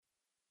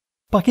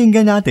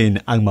Pakinggan natin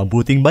ang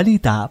mabuting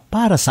balita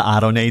para sa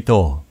araw na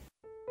ito.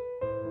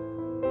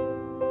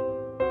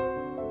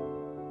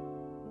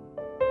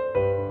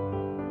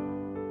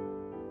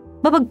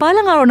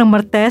 Mapagpalang araw ng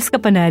Martes,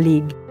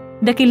 kapanalig.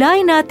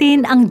 Dakilain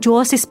natin ang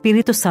Diyos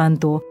Espiritu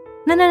Santo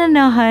na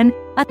nananahan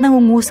at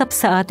nangungusap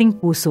sa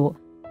ating puso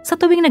sa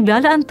tuwing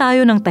naglalaan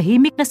tayo ng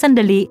tahimik na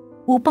sandali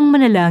upang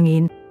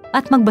manalangin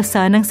at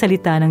magbasa ng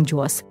salita ng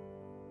Diyos.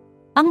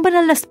 Ang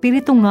banal na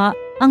Espiritu nga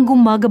ang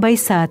gumagabay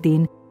sa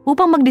atin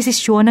upang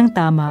magdesisyon ng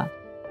tama,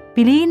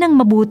 piliin ng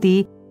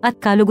mabuti at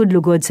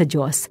kalugod-lugod sa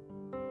Diyos.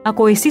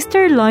 Ako ay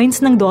Sister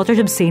Lines ng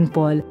Daughters of St.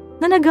 Paul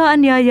na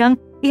nag-aanyayang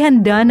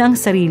ihanda na ang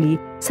sarili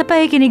sa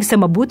pakikinig sa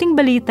mabuting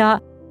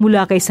balita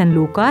mula kay San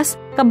Lucas,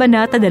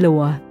 Kabanata 2,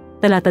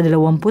 talata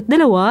 22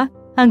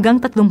 hanggang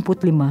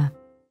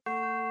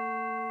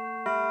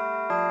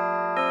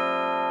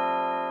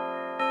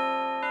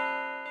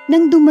 35.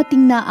 Nang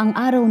dumating na ang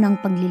araw ng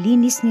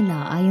paglilinis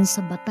nila ayon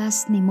sa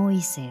batas ni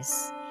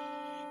Moises,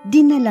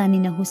 dinala ni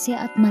na Jose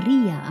at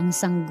Maria ang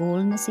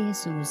sanggol na si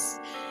Jesus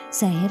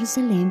sa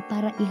Jerusalem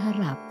para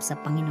iharap sa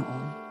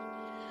Panginoon.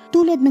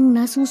 Tulad ng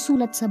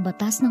nasusulat sa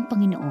batas ng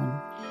Panginoon,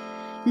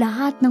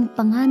 lahat ng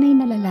panganay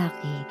na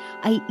lalaki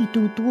ay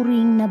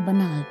ituturing na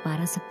banal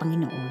para sa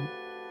Panginoon.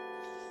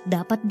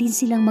 Dapat din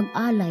silang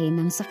mag-alay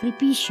ng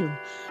sakripisyo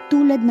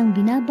tulad ng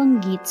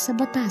binabanggit sa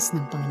batas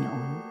ng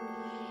Panginoon.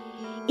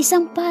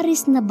 Isang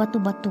pares na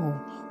bato-bato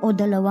o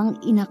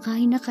 2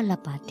 inakay na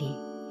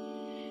kalapati.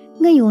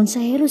 Ngayon sa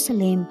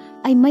Jerusalem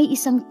ay may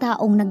isang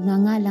taong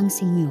nagngangalang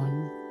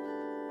Simeon.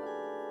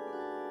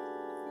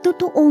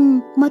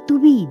 Totoong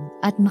matuwid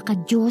at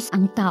makadiyos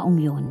ang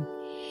taong yon.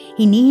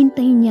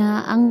 Hinihintay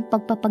niya ang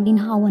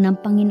pagpapaginhawa ng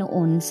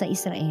Panginoon sa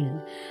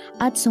Israel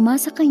at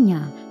sumasa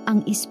kanya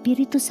ang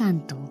Espiritu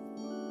Santo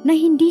na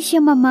hindi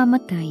siya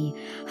mamamatay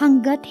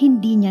hanggat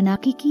hindi niya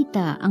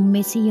nakikita ang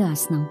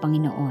Mesiyas ng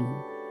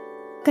Panginoon.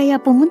 Kaya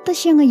pumunta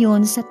siya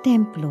ngayon sa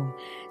templo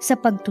sa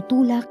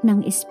pagtutulak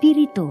ng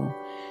Espiritu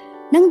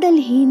nang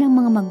dalhin ng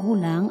mga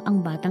magulang ang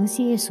batang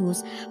si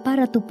Jesus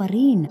para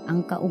tuparin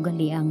ang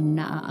kaugaliang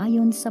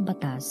naaayon sa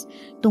batas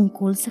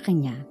tungkol sa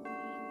kanya.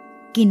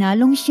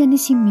 Kinalong siya ni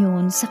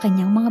Simeon sa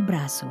kanyang mga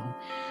braso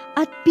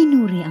at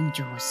pinuri ang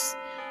Diyos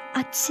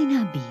at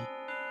sinabi,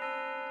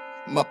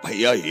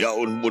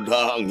 "Mapayayaon mo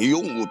na ang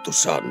iyong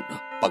utusan,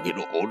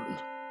 Panginoon.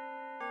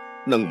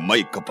 Nang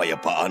may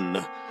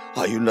kapayapaan,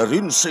 ayon na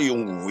rin sa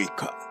iyong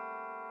wika.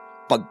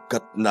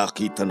 Pagkat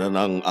nakita na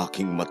ng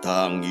aking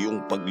mata ang iyong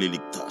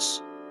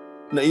pagliligtas,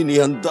 na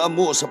inihanda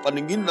mo sa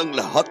paningin ng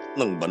lahat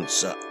ng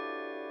bansa.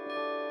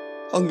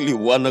 Ang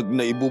liwanag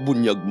na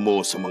ibubunyag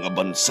mo sa mga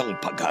bansang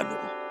pagano,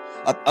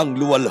 at ang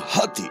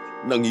luwalhati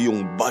ng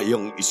iyong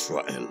bayang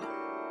Israel."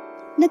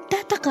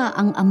 Nagtataka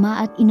ang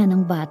ama at ina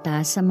ng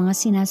bata sa mga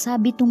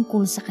sinasabi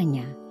tungkol sa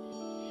kanya.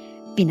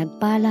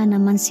 Pinagpala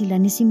naman sila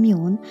ni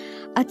Simeon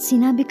at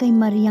sinabi kay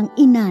Mariang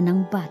ina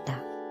ng bata,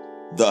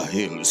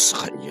 "Dahil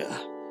sa kanya,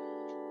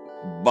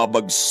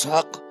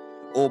 babagsak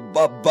o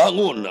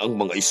babangon ang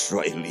mga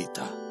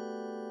Israelita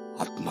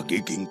at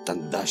magiging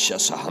tanda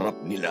siya sa harap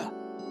nila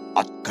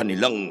at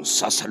kanilang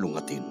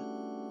sasalungatin.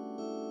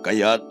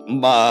 Kaya't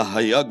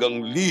mahayag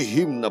ang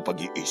lihim na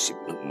pag-iisip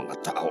ng mga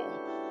tao.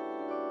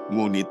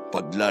 Ngunit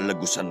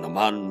paglalagusan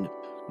naman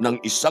ng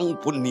isang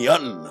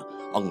punyal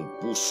ang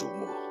puso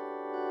mo."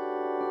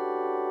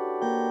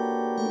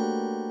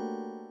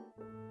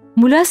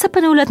 Mula sa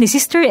panulat ni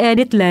Sister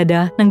Edith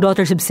Leda ng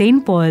Daughters of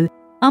St. Paul,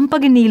 ang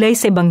paginilay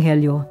sa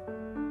Ebanghelyo.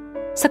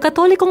 Sa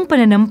Katolikong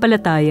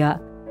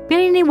pananampalataya,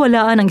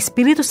 pininiwalaan ang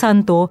Espiritu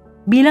Santo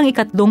bilang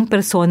ikatlong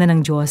persona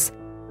ng Diyos.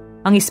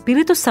 Ang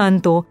Espiritu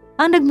Santo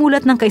ang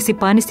nagmulat ng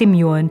kaisipan ni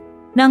Simeon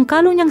na ang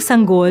kalong niyang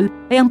sanggol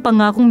ay ang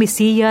pangakong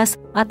Mesiyas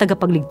at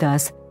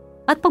tagapagligtas,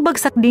 at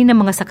pagbagsak din ng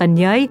mga sa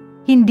kanya'y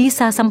hindi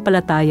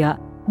sasampalataya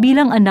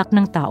bilang anak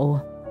ng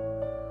tao.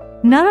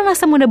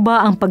 Naranasan mo na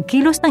ba ang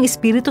pagkilos ng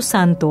Espiritu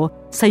Santo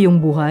sa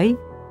iyong buhay?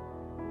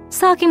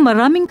 Sa aking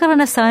maraming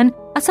karanasan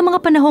at sa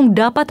mga panahong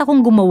dapat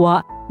akong gumawa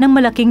ng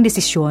malaking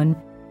desisyon,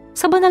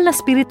 sa banal na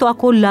Espiritu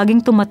ako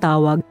laging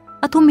tumatawag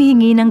at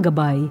humihingi ng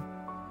gabay.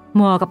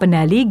 Mga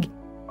kapanalig,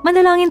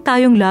 manalangin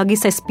tayong lagi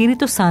sa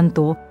Espiritu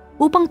Santo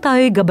upang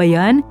tayo'y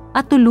gabayan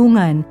at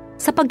tulungan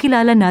sa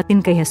pagkilala natin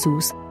kay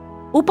Jesus,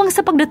 upang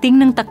sa pagdating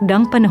ng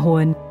takdang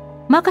panahon,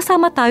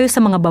 makasama tayo sa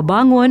mga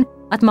babangon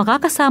at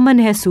makakasama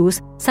ni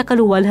Jesus sa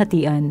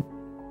kaluwalhatian.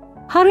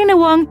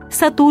 Harinawang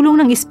sa tulong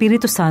ng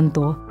Espiritu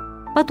Santo,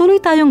 patuloy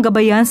tayong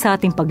gabayan sa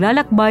ating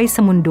paglalakbay sa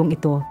mundong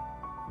ito.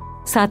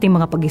 Sa ating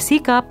mga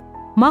pag-isikap,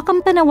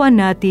 makamtanawan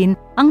natin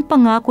ang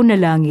pangako na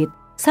langit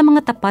sa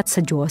mga tapat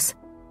sa Diyos.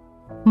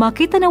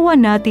 Makita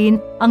nawan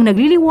natin ang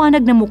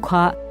nagliliwanag na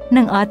mukha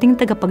ng ating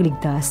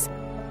tagapagligtas.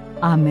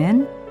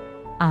 Amen.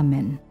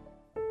 Amen.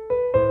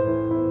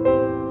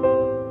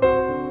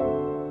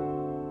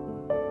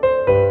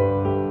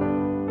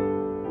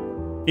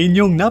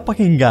 Inyong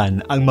napakinggan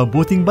ang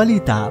mabuting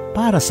balita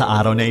para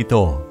sa araw na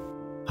ito.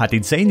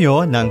 Hatid sa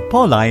inyo ng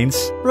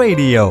Paulines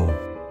Radio.